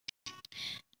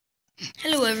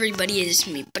Hello everybody, it is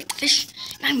me, Fish,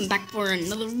 and I'm back for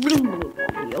another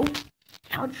video.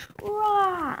 I'll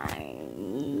try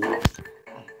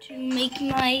to make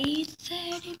my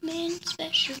 30-minute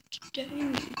special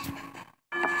today.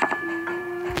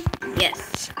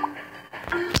 Yes,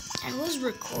 I was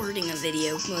recording a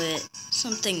video, but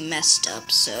something messed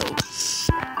up, so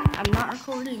I'm not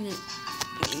recording it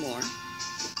anymore.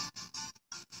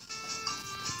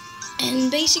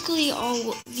 And basically,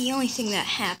 the only thing that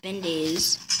happened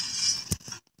is,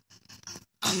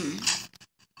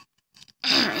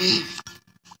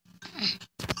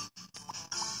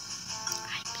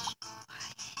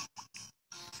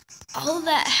 all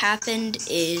that happened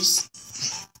is,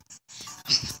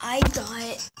 I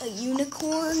got a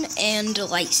unicorn and a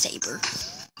lightsaber.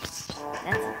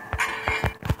 That's it.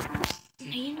 The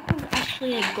unicorn is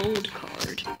actually a gold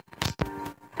card.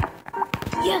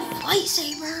 Yes,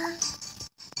 lightsaber!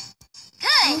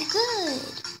 Good!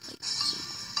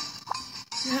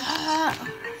 Oh, good!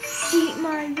 Eat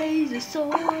my laser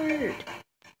sword!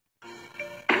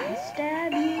 I'll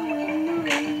stab you in the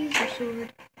laser sword.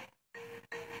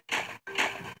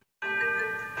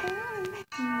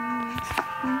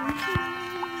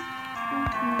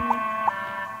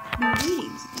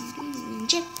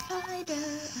 Jet fighter!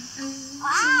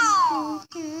 Wow!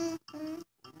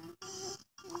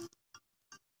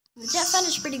 The jet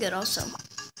fighter's pretty good also.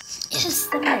 It's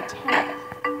just an attack.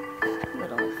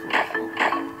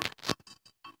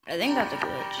 I think that's a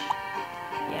glitch.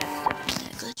 Yeah, it's definitely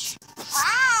a glitch.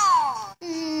 Wow!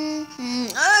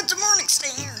 Oh, it's a morning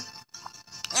stare.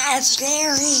 That's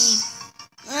scary.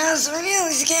 That's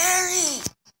really scary.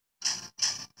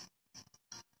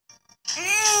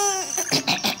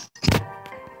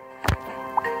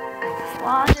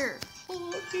 Water. Oh,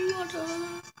 water.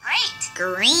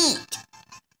 Great.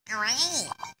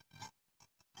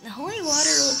 The holy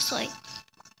water looks like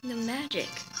the magic.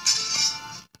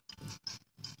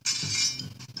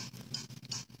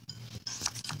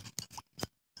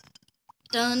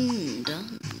 Dun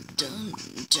dun dun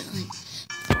dun.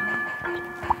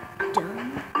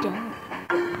 Dun dun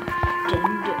dun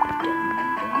dun dun dun.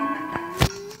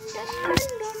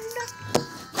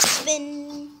 Spin.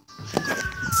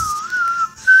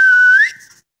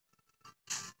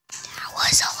 That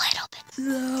was a little bit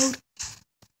loud.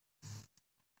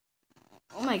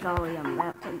 Oh my golly, I'm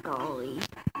about to golly.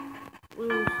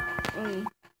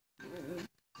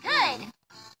 Good.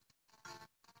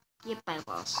 Yep, I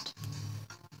lost.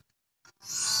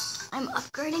 I'm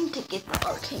upgrading to get the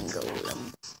arcane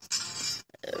golem.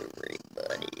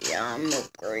 Everybody, I'm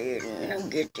upgrading to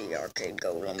get the arcane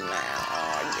golem now.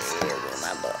 Oh yeah, with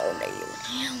my butt all day, every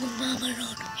day, with my butt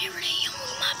all day, every day,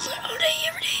 with my butt all day,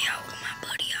 every day, with my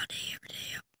buddy all day, every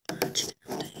day, all day,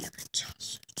 every day.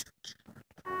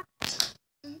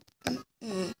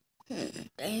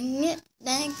 Dang it,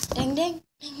 dang, dang, dang,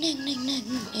 dang, dang, dang,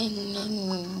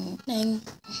 dang,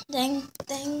 dang,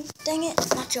 dang, dang it,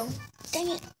 Nacho, dang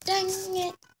it, Nacho,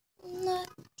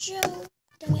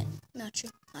 dang it, Nacho,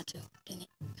 dang it,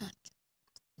 Nacho.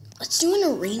 Let's do an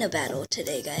arena battle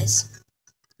today, guys.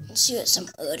 Let's see what some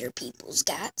other people's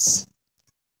got.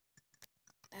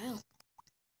 Wow.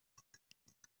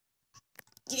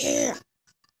 Yeah.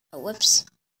 Oh, whoops.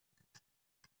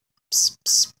 Psst,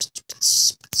 psst,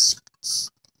 psst, psst, psst.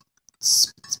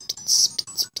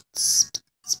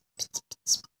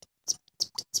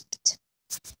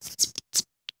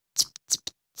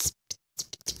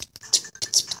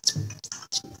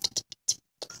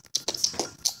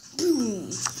 Boom!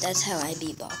 That's how I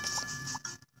beatbox.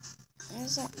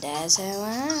 That's how I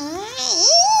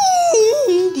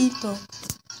beatbox.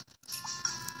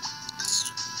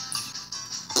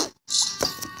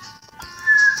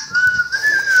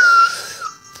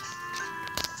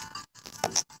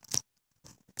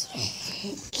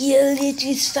 Kill it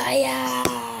with fire!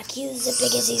 Kill the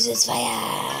Pegasus with fire!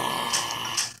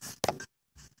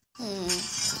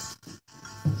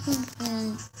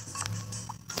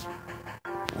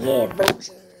 Yeah,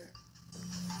 vulture.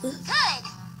 Good!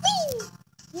 Whee!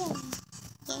 Yeah.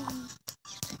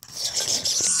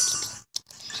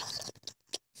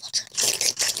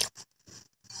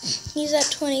 He's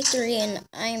at 23 and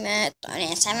I'm at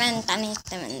 27,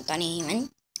 21.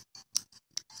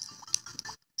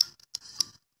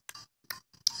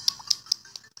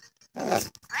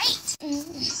 Great!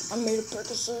 I made a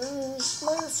Pegasus.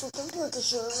 My freaking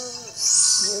Pegasus.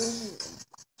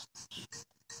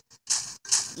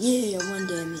 Yeah, 1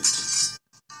 damage.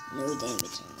 No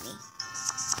damage on me.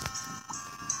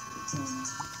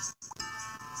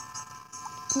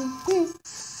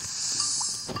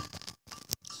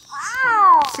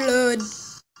 Wow! Flood.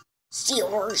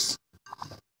 Seahorse.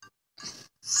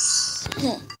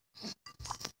 Yeah,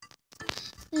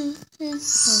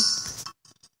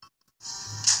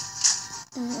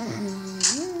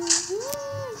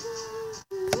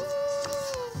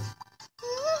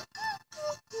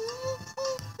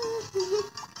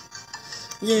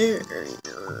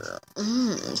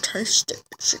 tasty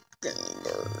chicken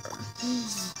burger.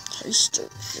 Tasty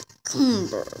chicken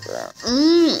burger.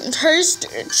 Tasty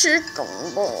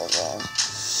chicken burger.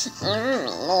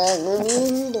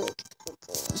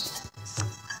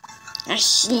 A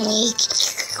snake.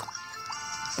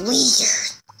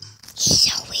 Weird.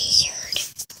 So weird.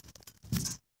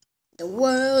 The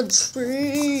world's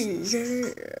free.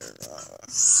 Yeah.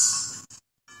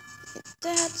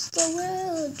 That's the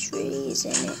world trees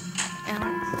in it.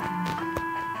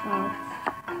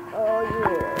 Oh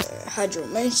yeah.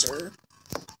 Hydromancer.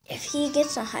 If he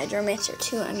gets a Hydromancer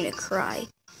too, I'm gonna cry.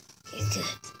 Okay, good.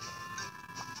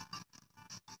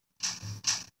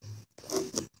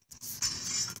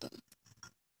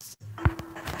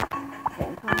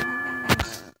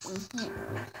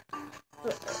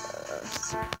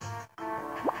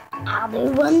 I'll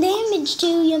do 1 damage to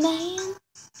you, man.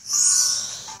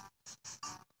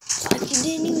 Like you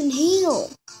didn't even heal.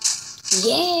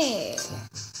 Yeah.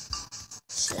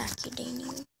 It's like you didn't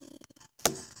even heal.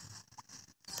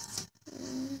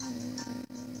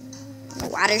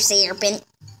 Water serpent.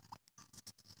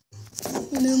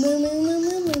 Moo, moo, moo, moo,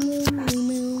 moo, moo, moo,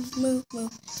 moo, moo, moo.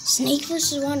 Snake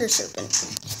versus water serpent.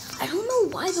 I don't know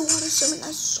why the water serpent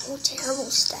has so terrible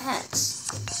stats.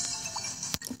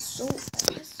 It's so awesome.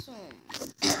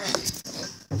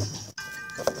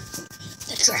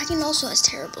 The dragon also has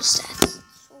terrible stats.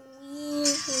 So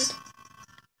weird.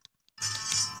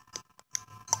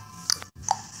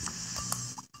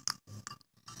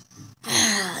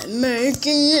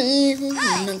 Making it in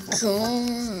the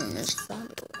corner.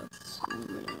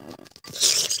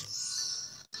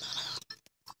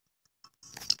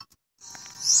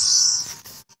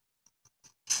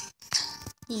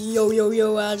 Yo, yo,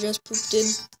 yo, I just pooped in.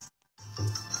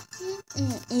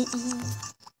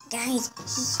 Guys,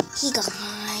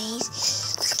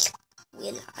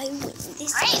 will I win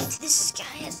this game? This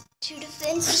guy has 2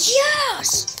 defenses. Yes!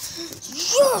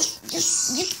 Yes! Yes!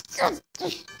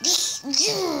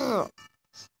 Yeah!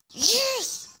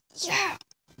 Yes! Yeah!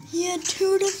 He had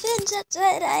 2 defenses. That's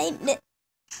what I did.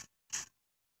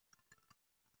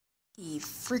 He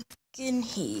freaking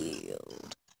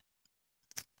healed.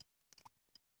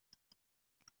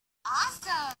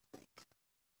 Awesome!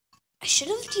 I should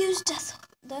have used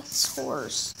Death's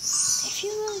Horse. I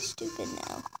feel really stupid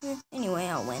now. Anyway,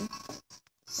 I'll win.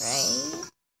 Right?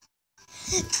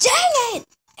 Dang it!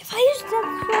 If I used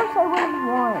Death's Horse, I would have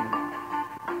won.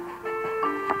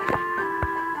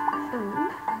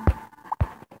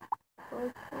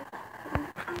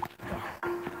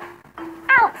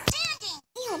 Outstanding!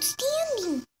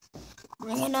 Outstanding!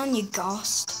 Bring it on, you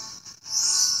ghost.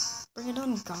 Bring it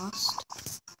on, ghost.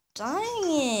 Dang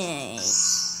it!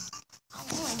 I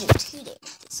only did 2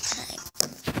 damage this time.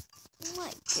 Oh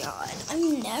my god, I'm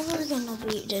never gonna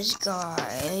beat this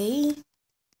guy.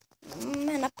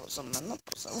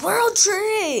 World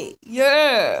Tree!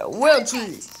 Yeah, World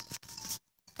Tree!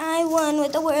 I won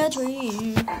with the World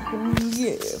Tree.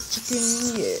 Yeah,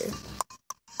 freaking yeah.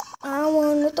 I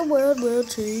won with the World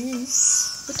Tree.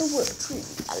 With the World Tree.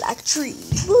 I like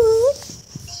trees. Woo!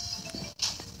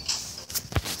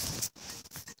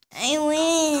 I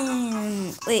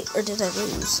win. Wait, or did I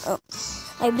lose? Oh,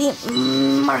 I beat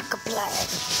Markiplier.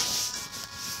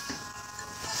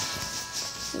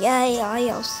 Yay, I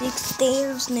have 6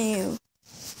 stairs now.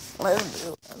 Let's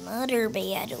do another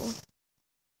battle.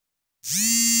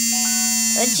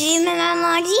 Achievement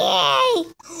unlocked, yay!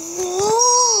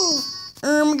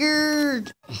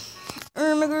 Ermagerd!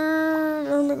 Ermagerd!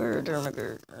 Ermagerd!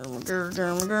 Ermagerd! Ermagerd!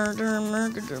 Ermagerd!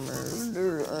 Ermagerd!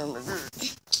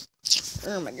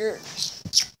 Ermagerd! Ermagerd!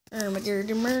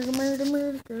 Ermagerd!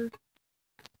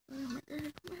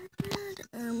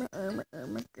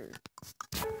 Ermagerd!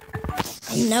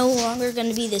 I'm no longer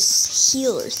gonna be this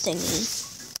healer thingy.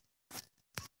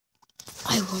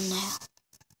 I will now.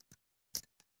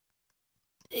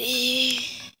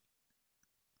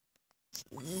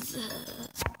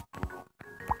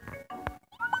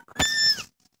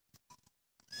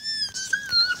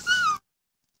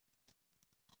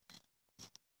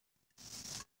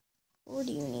 What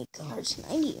do you need cards?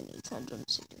 90 unique cards on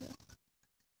Cedar.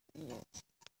 Yeah.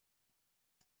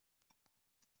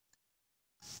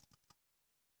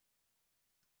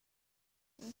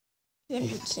 Hmm.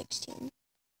 216.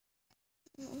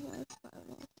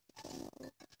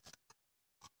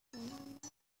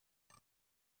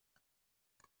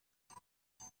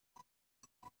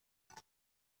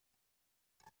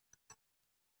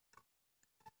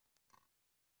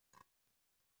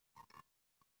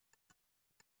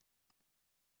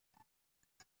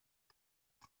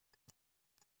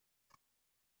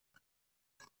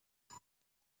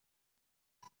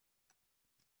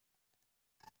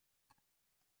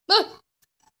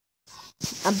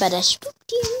 I bet I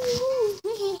spooked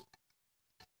you.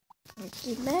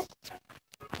 See that?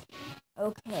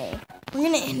 Okay. We're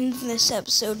gonna end this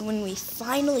episode when we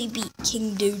finally beat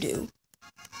King Doodoo.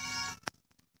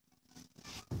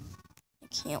 I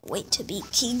can't wait to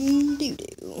beat King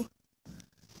Doodoo.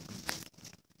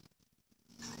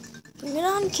 Bring it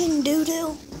on, King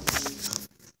Doodoo.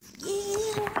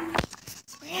 Yeah.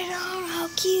 Bring it on, I'll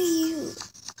kill you.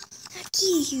 I'll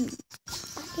kill you.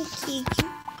 I'll kill you.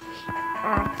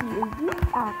 I'll kill you.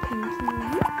 I'll kill you.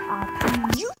 I'll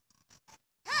kill you.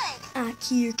 I'll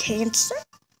cure cancer.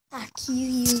 I'll cure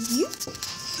you. Whee!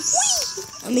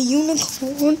 I'm a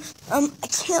unicorn. I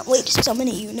can't wait to summon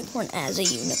a unicorn as a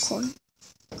unicorn.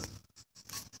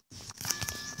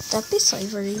 That'd be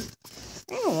slavery.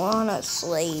 I don't want a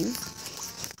slave.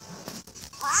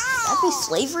 That'd be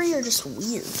slavery or just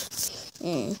weird.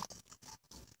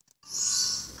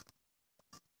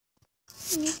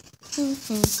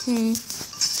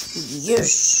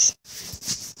 Yes.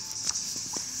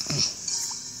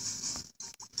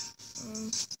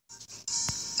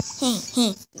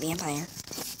 Vampire.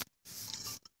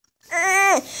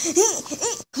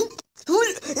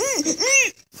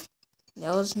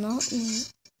 That was not me.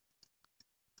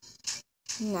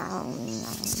 No.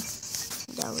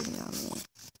 That was not me.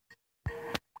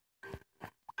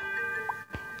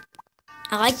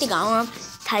 I like the gum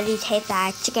because it tastes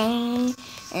like chicken.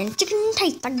 And chicken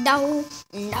tastes like dough.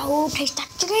 Dough tastes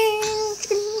like chicken.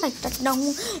 Chicken tastes like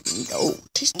dough. Dough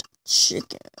tastes like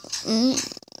chicken.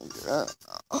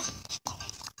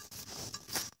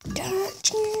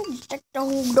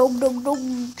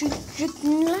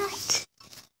 Chicken like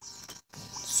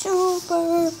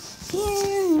super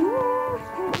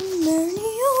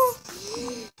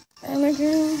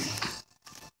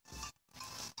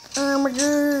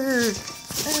Mario.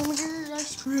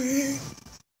 Ice cream.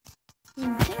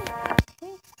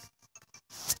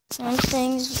 Some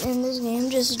things in this game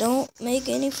just don't make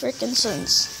any freaking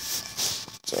sense.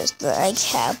 Just like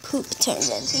how poop turns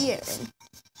into urine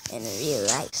in real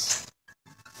life.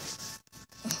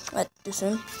 What this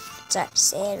one? It's that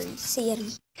Sari.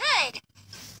 Good.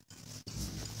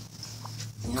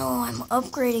 No, I'm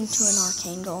upgrading to an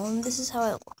arcane golem. This is how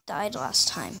I died last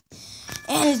time.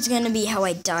 And it's gonna be how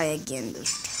I die again this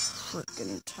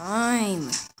freaking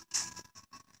time.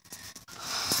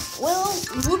 Well,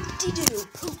 whoop-de-doo,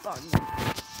 poop on me.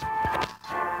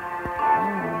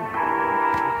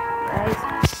 Guys,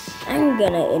 I'm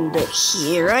gonna end it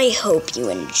here. I hope you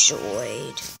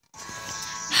enjoyed.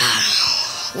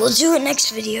 We'll do a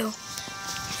next video.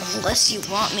 Unless you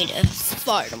want me to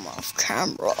fight them off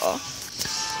camera.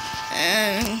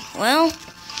 Well,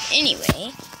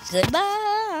 anyway,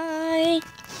 goodbye.